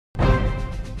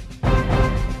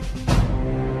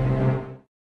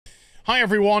Hi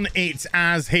everyone, it's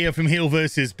Az here from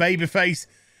HeelvsBabyface.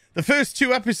 The first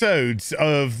two episodes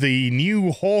of the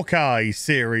new Hawkeye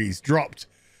series dropped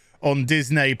on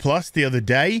Disney Plus the other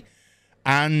day,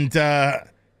 and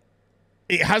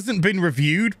it hasn't been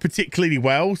reviewed particularly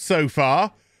well so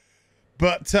far,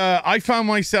 but I found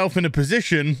myself in a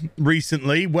position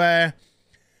recently where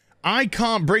I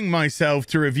can't bring myself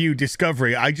to review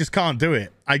Discovery. I just can't do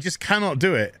it. I just cannot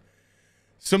do it.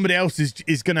 Somebody else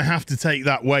is going to have to take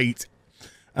that weight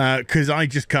because I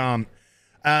just can't.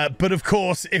 But of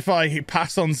course, if I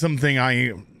pass on something,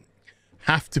 I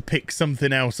have to pick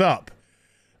something else up.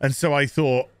 And so I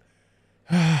thought,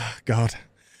 oh, God,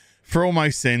 for all my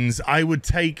sins, I would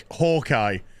take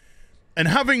Hawkeye. And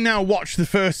having now watched the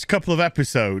first couple of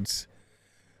episodes,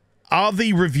 are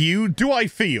they reviewed? Do I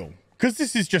feel, because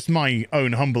this is just my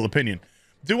own humble opinion,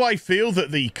 do I feel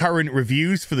that the current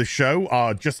reviews for the show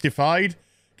are justified?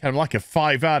 Kind of like a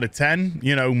 5 out of 10,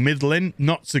 you know, middling,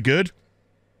 not so good.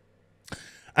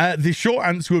 The short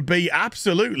answer would be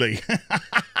absolutely.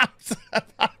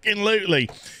 Absolutely.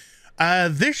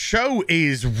 This show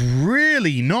is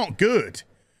really not good.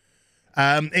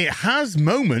 It has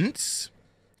moments.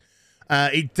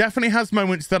 It definitely has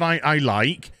moments that I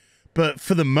like. But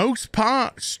for the most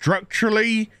part,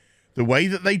 structurally, the way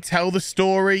that they tell the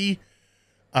story,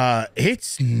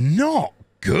 it's not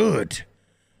good.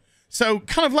 So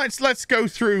kind of let's go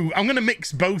through. I'm going to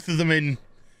mix both of them in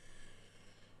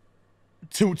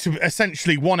to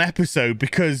essentially one episode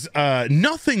because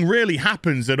nothing really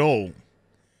happens at all.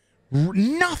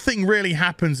 Nothing really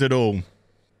happens at all.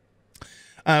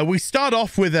 We start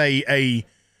off with a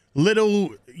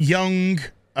little young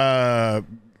 12,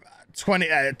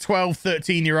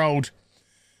 13-year-old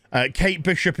Kate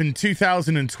Bishop in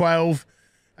 2012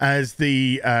 as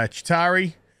the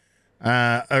Chitauri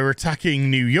are attacking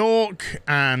New York,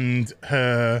 and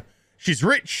she's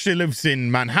rich. She lives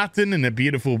in Manhattan in a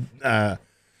beautiful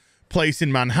place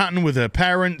in Manhattan with her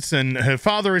parents, and her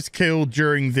father is killed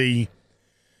during the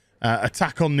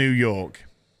attack on New York.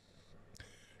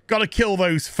 Got to kill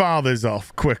those fathers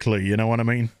off quickly, you know what I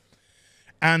mean?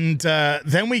 And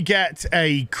then we get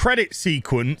a credit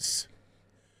sequence,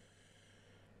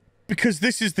 because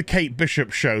this is the Kate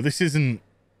Bishop show. This isn't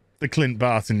the Clint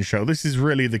Barton show. This is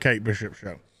really the Kate Bishop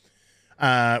show,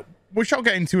 which I'll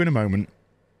get into in a moment.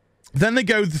 Then they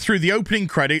go through the opening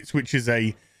credits, which is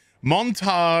a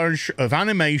montage of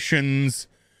animations,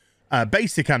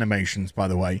 basic animations, by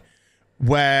the way,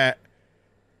 where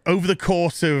over the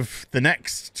course of the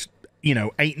next,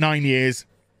 8-9 years,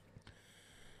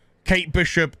 Kate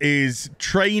Bishop is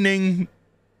training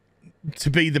to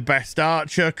be the best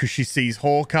archer because she sees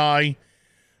Hawkeye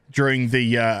during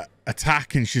the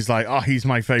attack, and she's like, oh, he's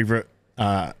my favorite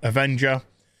Avenger.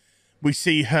 We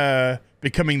see her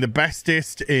becoming the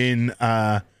bestest in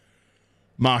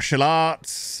martial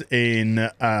arts, in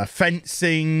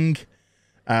fencing,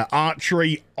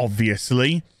 archery,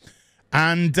 obviously.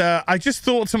 And I just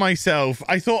thought to myself,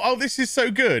 oh, this is so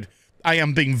good. I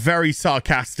am being very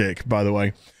sarcastic, by the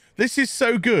way. This is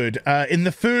so good. In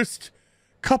the first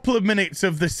couple of minutes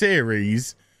of the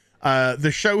series,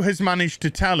 the show has managed to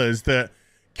tell us that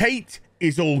Kate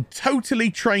is all totally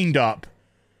trained up.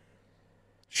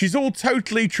 She's all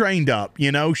totally trained up,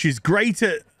 She's great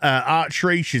at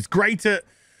archery. She's great at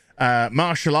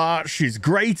martial arts. She's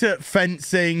great at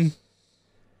fencing.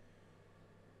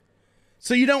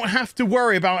 So you don't have to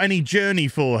worry about any journey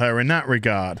for her in that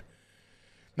regard.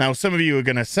 Now, some of you are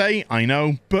going to say, I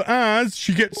know, but as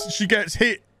she gets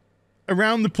hit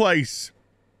around the place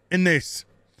in this.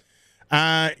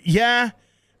 Yeah,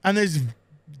 and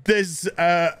there's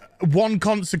one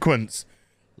consequence.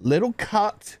 A little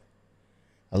cut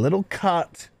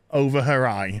over her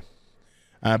eye.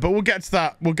 But we'll get to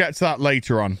that. We'll get to that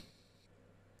later on.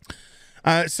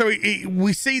 So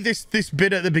we see this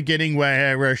bit at the beginning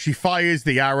where she fires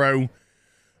the arrow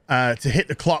to hit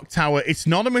the clock tower. It's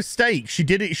not a mistake. She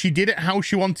did it how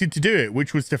she wanted to do it,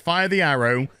 which was to fire the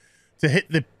arrow to hit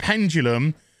the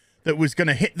pendulum that was going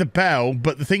to hit the bell.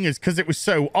 But the thing is, because it was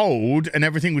so old and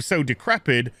everything was so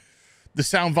decrepit, the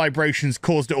sound vibrations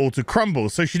caused it all to crumble.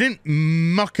 So she didn't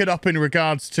muck it up in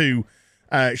regards to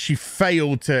she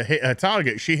failed to hit her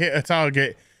target. She hit her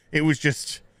target. It was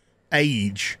just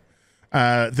age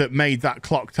that made that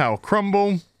clock tower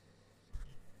crumble.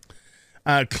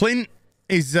 Clint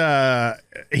is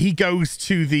he goes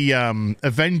to the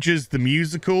Avengers the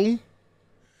musical,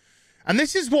 and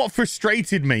this is what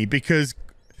frustrated me because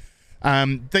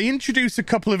they introduce a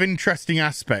couple of interesting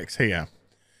aspects here.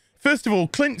 First of all,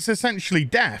 Clint's essentially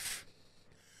deaf,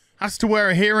 has to wear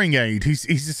a hearing aid. He's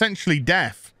essentially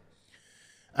deaf,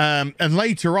 and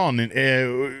later on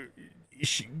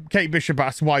Kate Bishop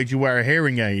asks, why'd you wear a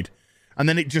hearing aid? And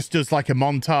then it just does like a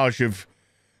montage of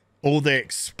all the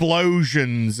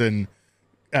explosions and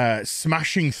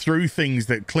smashing through things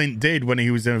that Clint did when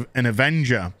he was an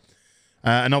Avenger.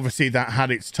 And obviously that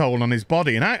had its toll on his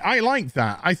body. And I liked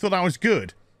that. I thought that was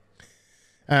good.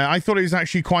 I thought it was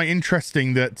actually quite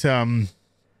interesting that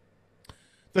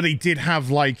that he did have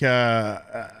like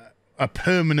a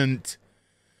permanent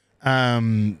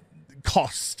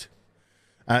cost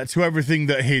to everything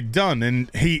that he'd done. And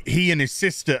he and his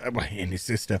sister, well, he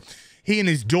and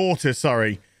his daughter,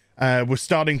 sorry, were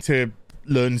starting to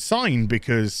learn sign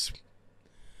because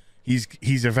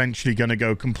he's eventually going to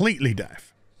go completely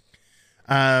deaf.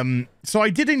 So I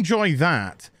did enjoy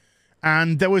that.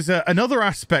 And there was another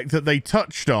aspect that they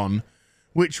touched on,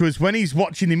 which was when he's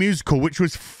watching the musical, which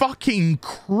was fucking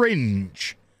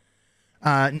cringe.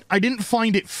 I didn't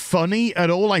find it funny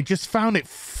at all. I just found it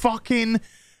fucking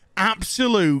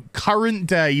absolute current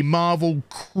day Marvel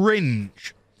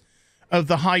cringe of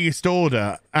the highest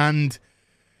order. And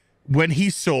when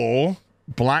he saw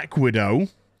Black Widow,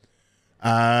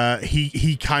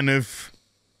 he kind of,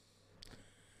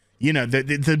 you know,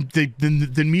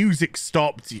 the music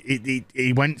stopped.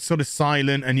 It went sort of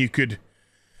silent, and you could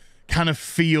kind of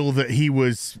feel that he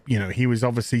was, you know, he was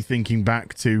obviously thinking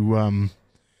back to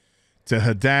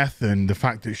her death and the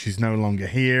fact that she's no longer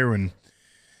here. And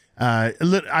I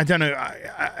don't know.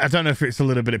 I don't know if it's a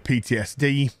little bit of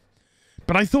PTSD,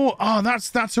 but I thought, oh,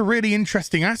 that's a really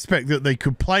interesting aspect that they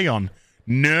could play on.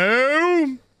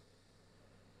 No.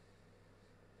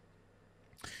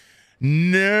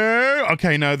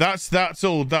 Okay, no, that's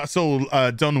all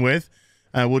done with.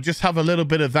 We'll just have a little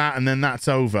bit of that and then that's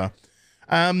over.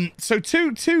 So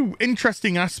two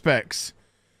interesting aspects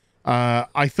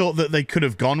I thought that they could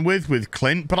have gone with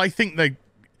Clint, but I think they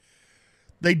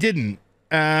didn't.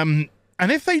 And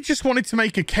if they just wanted to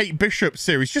make a Kate Bishop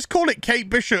series, just call it Kate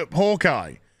Bishop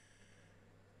Hawkeye.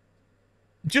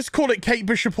 Just call it Kate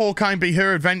Bishop Hawkeye and be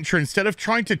her adventure, instead of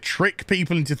trying to trick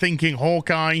people into thinking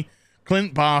Hawkeye,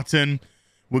 Clint Barton,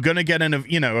 we're going to get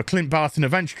a Clint Barton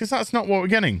adventure, because that's not what we're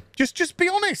getting. Just be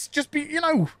honest. Just be,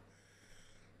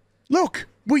 look,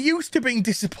 we're used to being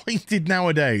disappointed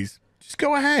nowadays. Just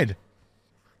go ahead.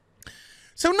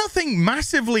 So nothing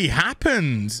massively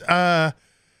happens.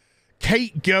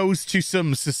 Kate goes to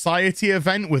some society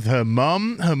event with her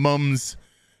mum. Her mum's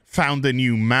found a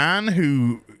new man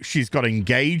who she's got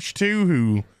engaged to,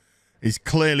 who is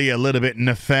clearly a little bit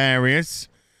nefarious.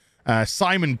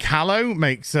 Simon Callow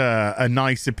makes a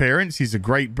nice appearance. He's a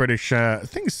great British, I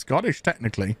think Scottish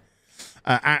technically,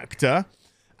 actor.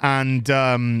 And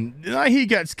he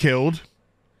gets killed,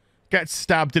 gets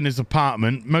stabbed in his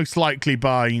apartment, most likely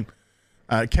by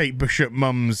Kate Bishop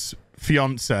mum's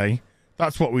fiance.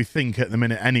 That's what we think at the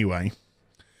minute anyway.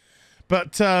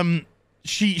 But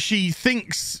she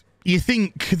thinks, you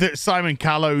think that Simon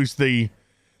Callow's the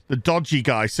dodgy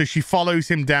guy, so she follows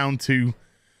him down to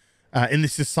in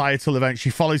this societal event.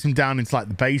 She follows him down into like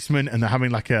the basement, and they're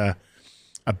having like a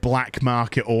black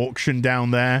market auction down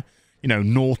there. You know,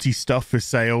 naughty stuff for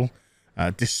sale.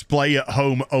 Display at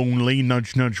home only.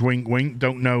 Nudge, nudge, wink, wink.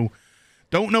 Don't know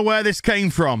where this came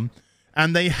from.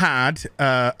 And they had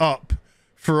up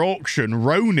for auction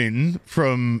Ronin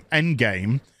from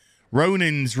Endgame,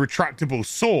 Ronin's retractable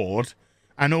sword,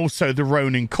 and also the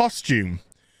Ronin costume.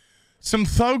 Some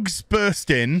thugs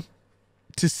burst in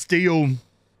to steal,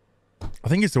 I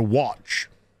think it's a watch,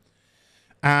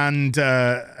 and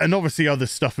obviously other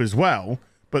stuff as well,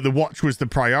 but the watch was the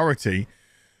priority.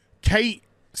 Kate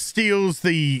steals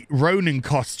the Ronin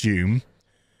costume,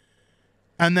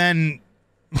 and then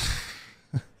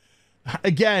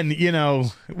again,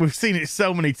 we've seen it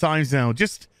so many times now,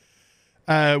 just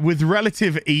with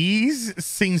relative ease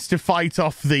seems to fight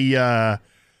off the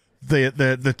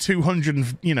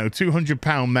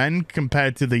 200 men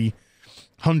compared to the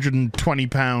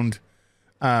 120-pound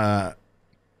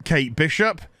Kate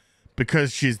Bishop,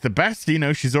 because she's the best.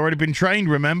 She's already been trained.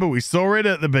 Remember, we saw it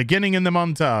at the beginning in the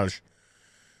montage.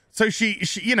 So she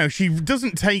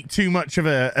doesn't take too much of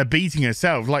a beating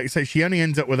herself. Like I say, she only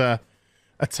ends up with a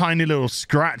tiny little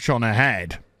scratch on her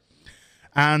head,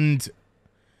 and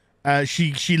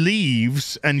she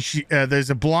leaves, and there's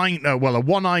a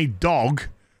one-eyed dog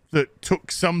that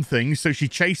took something, so she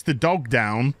chased the dog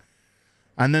down,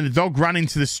 and then the dog ran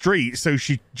into the street, so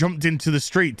she jumped into the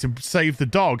street to save the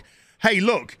dog. Hey,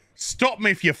 look, stop me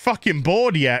if you're fucking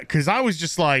bored yet, because I was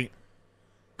just like,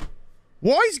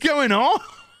 what is going on?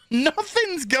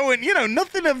 Nothing's going,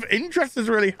 nothing of interest is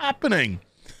really happening.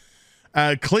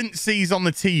 Clint sees on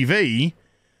the TV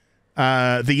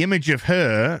the image of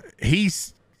her. He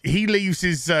leaves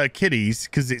his kiddies,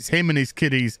 because it's him and his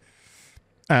kiddies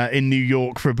in New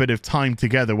York for a bit of time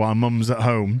together while Mum's at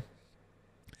home.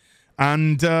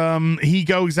 And he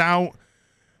goes out,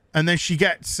 and then she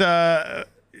gets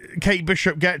Kate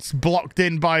Bishop gets blocked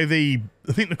in by the,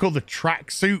 I think they're called the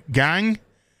tracksuit gang,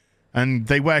 and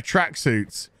they wear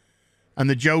tracksuits. And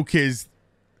the joke is,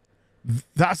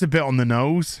 that's a bit on the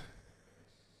nose.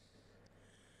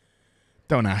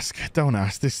 Don't ask.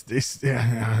 This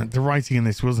the writing in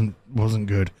this wasn't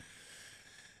good.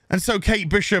 And so Kate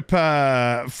Bishop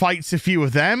fights a few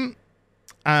of them,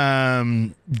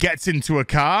 gets into a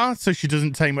car, so she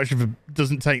doesn't take much of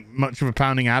a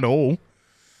pounding at all,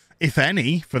 if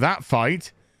any, for that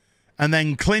fight. And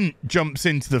then Clint jumps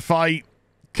into the fight,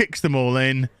 kicks them all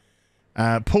in,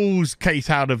 pulls Kate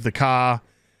out of the car,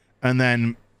 and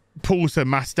then pulls her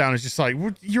mask down. It's just like,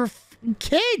 you're a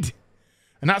kid.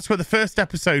 And that's where the first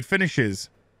episode finishes.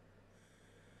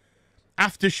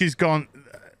 After she's gone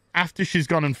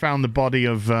and found the body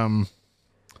of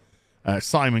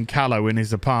Simon Callow in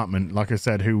his apartment, like I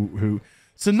said, who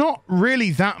so not really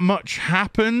that much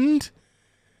happened.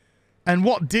 And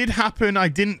what did happen, I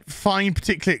didn't find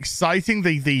particularly exciting.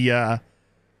 The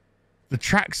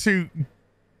tracksuit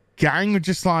gang were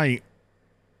just like,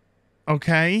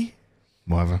 okay,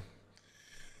 whatever.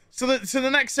 So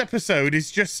the next episode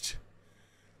is just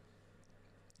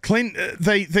Clint.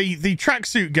 The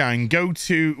tracksuit gang go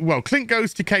to, well, Clint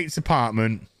goes to Kate's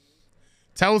apartment,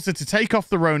 tells her to take off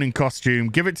the Ronin costume,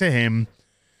 give it to him.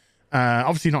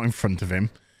 Obviously not in front of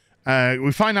him.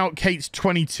 We find out Kate's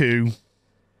 22.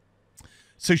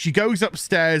 So she goes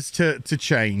upstairs to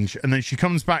change, and then she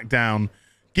comes back down,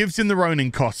 gives him the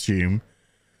Ronin costume,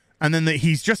 and then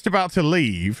he's just about to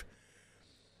leave,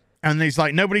 and he's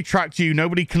like, nobody tracked you,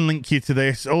 nobody can link you to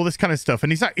this, all this kind of stuff.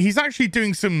 And he's actually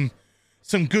doing some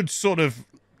good sort of,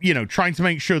 you know, trying to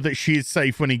make sure that she is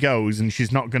safe when he goes and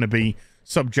she's not going to be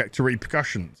subject to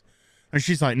repercussions. And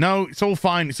she's like, no, it's all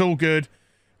fine, it's all good.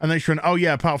 And then she went, oh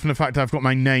yeah, apart from the fact I've got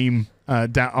my name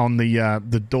down on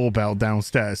the doorbell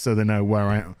downstairs, so they know where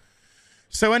I am.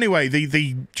 So anyway,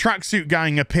 the tracksuit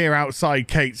gang appear outside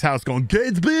Kate's house going,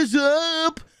 Kate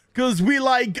Bishop, because we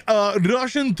like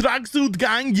Russian tracksuit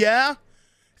gang, yeah?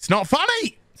 It's not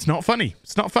funny. It's not funny.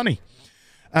 It's not funny.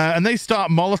 And they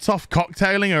start Molotov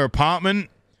cocktailing her apartment,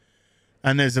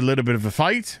 and there's a little bit of a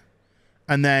fight.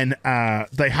 And then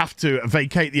they have to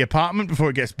vacate the apartment before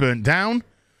it gets burnt down.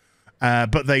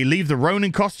 But they leave the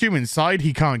Ronin costume inside.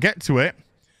 He can't get to it.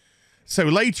 So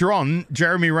later on,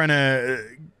 Jeremy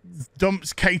Renner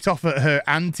dumps Kate off at her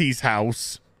auntie's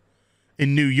house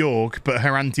in New York, but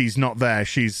her auntie's not there.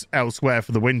 She's elsewhere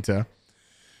for the winter.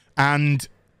 And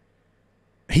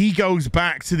he goes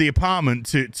back to the apartment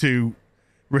to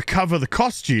recover the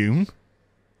costume.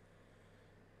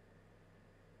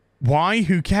 Why?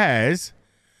 Who cares?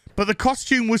 But the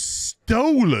costume was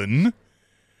stolen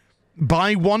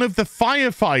by one of the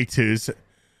firefighters.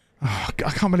 Oh,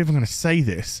 I can't believe I'm going to say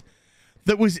this.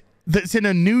 That's in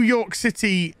a New York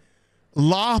City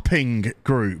LARPing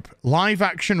group, live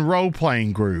action role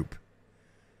playing group.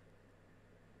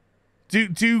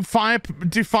 Do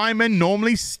firemen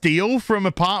normally steal from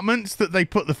apartments that they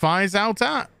put the fires out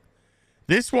at?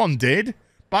 This one did.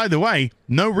 By the way,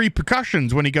 no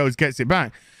repercussions when he gets it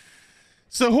back.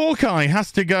 So Hawkeye has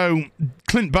to go,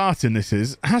 Clint Barton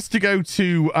has to go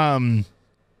to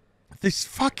this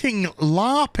fucking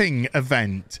LARPing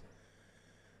event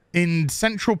in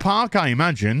Central Park, I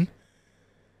imagine.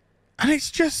 And it's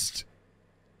just,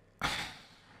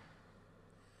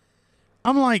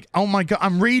 I'm like, oh my God,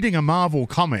 I'm reading a Marvel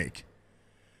comic.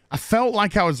 I felt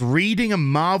like I was reading a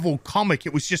Marvel comic.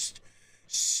 It was just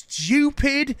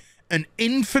stupid and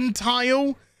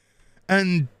infantile,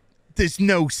 and there's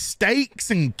no stakes,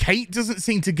 and Kate doesn't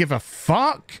seem to give a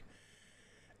fuck,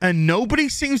 and nobody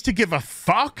seems to give a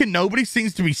fuck, and nobody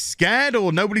seems to be scared,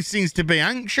 or nobody seems to be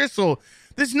anxious, or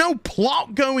there's no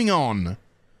plot going on.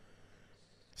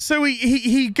 So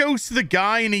he goes to the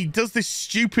guy, and he does this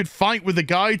stupid fight with the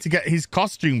guy to get his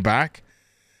costume back,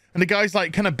 and the guy's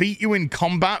like, can I beat you in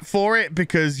combat for it?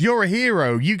 Because you're a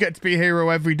hero. You get to be a hero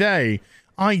every day.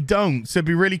 I don't, so it'd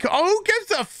be really cool. Oh, who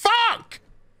gives a fuck?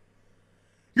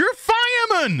 You're a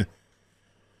fireman!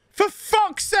 For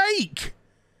fuck's sake!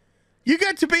 You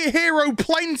get to be a hero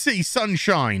plenty,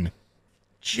 sunshine.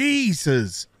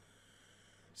 Jesus.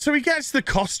 So he gets the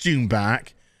costume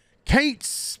back.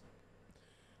 Kate's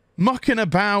mucking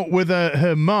about with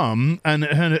her mum and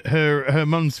her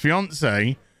mum's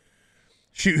fiance,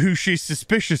 who she's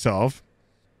suspicious of.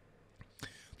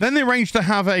 Then they arrange to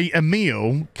have a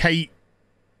meal. Kate,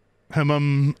 her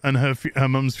mum, and her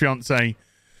mum's fiance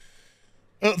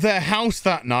at their house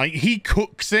that night. He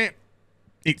cooks it.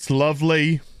 It's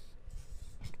lovely.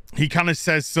 he kind of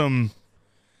says some,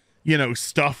 you know,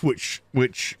 stuff which,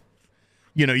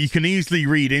 you know, you can easily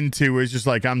read into as just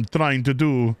like, I'm trying to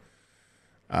do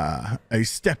a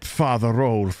stepfather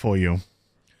role for you.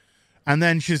 And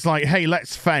then she's like, hey,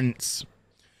 let's fence.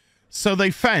 So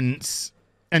they fence,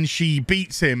 and she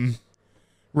beats him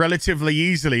relatively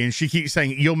easily, and she keeps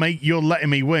saying, you're letting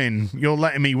me win. You're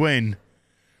letting me win.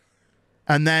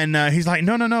 And then he's like,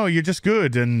 no, you're just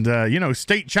good. And, you know,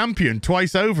 state champion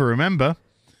twice over, remember?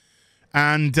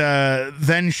 And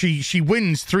then she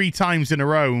wins 3 times in a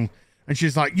row. And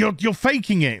she's like, you're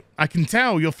faking it. I can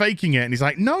tell you're faking it. And he's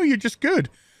like, no, you're just good.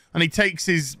 And he takes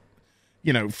his,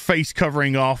 you know, face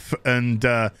covering off, and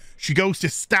she goes to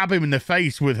stab him in the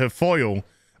face with her foil,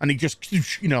 and he just,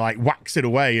 you know, like whacks it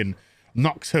away and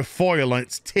knocks her foil on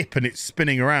its tip, and it's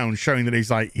spinning around, showing that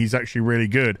he's actually really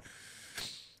good.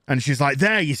 And she's like,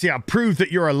 there, you see, I've proved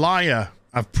that you're a liar.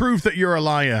 I've proved that you're a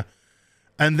liar.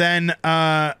 And then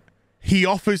he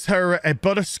offers her a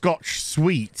butterscotch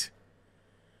sweet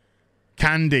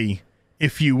candy,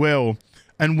 if you will.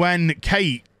 And when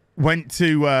Kate went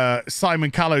to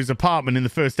Simon Callow's apartment in the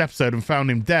first episode and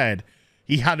found him dead,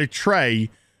 he had a tray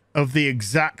of the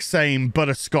exact same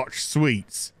butterscotch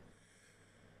sweets.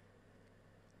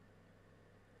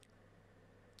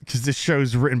 Because this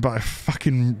show's written by a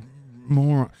fucking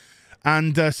moron.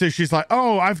 And so she's like,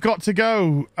 oh, I've got to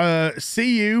go.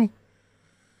 See you.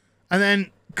 And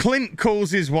then Clint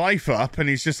calls his wife up, and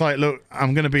he's just like, look,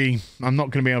 I'm not going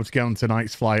to be able to get on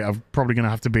tonight's flight. I'm probably going to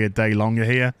have to be a day longer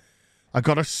here. I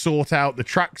got to sort out the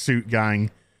tracksuit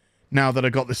gang now that I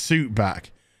got the suit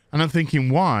back. And I'm thinking,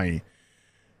 why?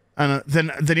 And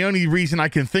then the only reason I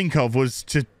can think of was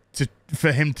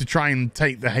for him to try and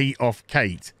take the heat off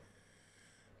Kate.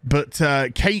 But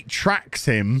Kate tracks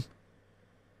him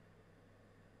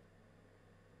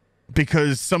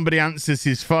because somebody answers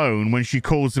his phone when she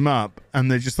calls him up, and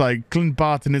they're just like, Clint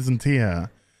Barton isn't here.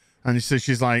 And so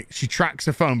she's like, she tracks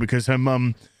her phone because her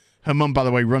mum, by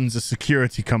the way, runs a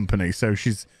security company, so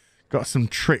she's got some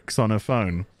tricks on her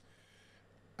phone.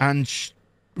 And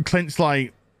Clint's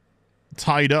like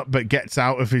tied up, but gets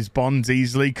out of his bonds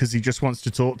easily because he just wants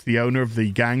to talk to the owner of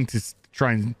the gang to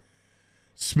try and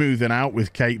smooth it out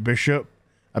with Kate Bishop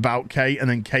about Kate. And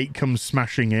then Kate comes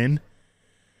smashing in,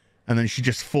 and then she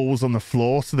just falls on the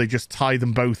floor, so they just tie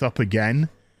them both up again.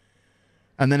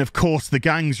 And then, of course, the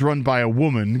gang's run by a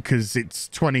woman because it's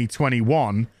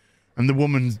 2021. And the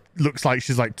woman looks like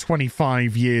she's like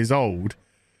 25 years old.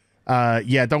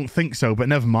 Yeah, don't think so, but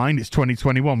never mind. It's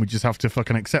 2021. We just have to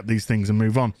fucking accept these things and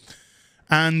move on.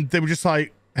 And they were just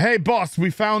like, hey, boss, we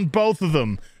found both of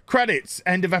them. Credits,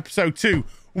 end of episode 2.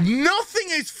 Nothing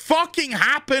is fucking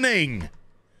happening.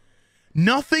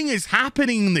 Nothing is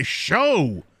happening in the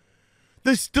show.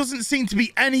 This doesn't seem to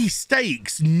be any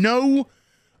stakes. None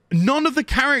of the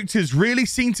characters really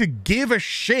seem to give a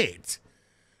shit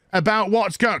about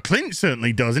what's going on. Clint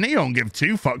certainly doesn't. He don't give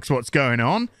 2 fucks what's going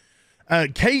on.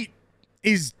 Kate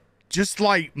is just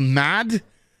like mad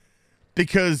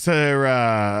because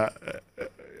her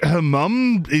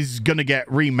mum is gonna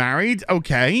get remarried.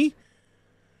 Okay.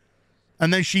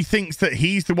 And then she thinks that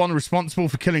he's the one responsible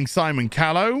for killing Simon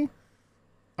Callow.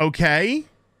 Okay.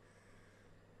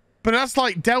 But that's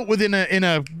like dealt with in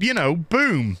a you know,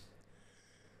 boom.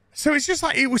 So it's just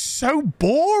like, it was so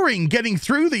boring getting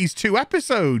through these 2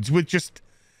 episodes with just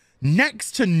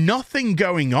next to nothing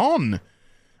going on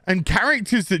and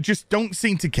characters that just don't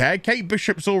seem to care. Kate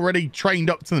Bishop's already trained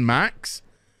up to the max.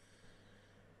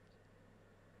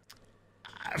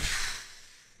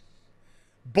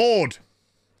 Bored,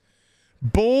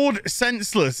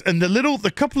 senseless. And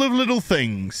the couple of little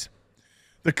things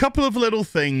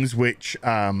which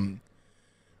I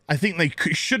think they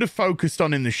should have focused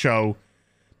on in the show.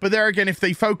 But there again, if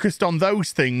they focused on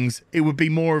those things, it would be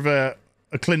more of a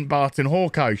Clint Barton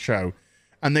Hawkeye show.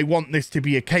 And they want this to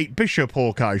be a Kate Bishop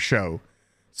Hawkeye show.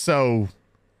 So,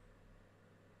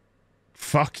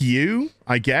 fuck you,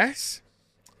 I guess.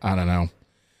 I don't know.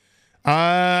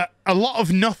 A lot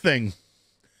of nothing.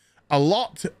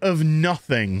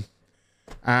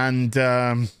 And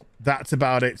that's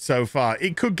about it so far.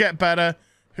 It could get better.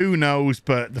 Who knows?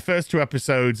 But the first 2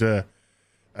 episodes are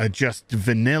just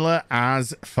vanilla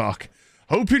as fuck.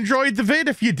 Hope you enjoyed the vid.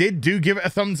 If you did, do give it a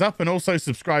thumbs up and also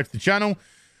subscribe to the channel.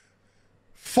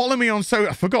 Follow me on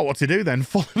I forgot what to do then.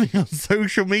 Follow me on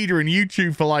social media and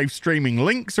YouTube for live streaming.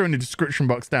 Links are in the description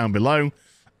box down below.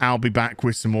 I'll be back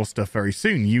with some more stuff very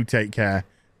soon. You take care.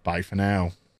 Bye for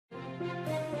now.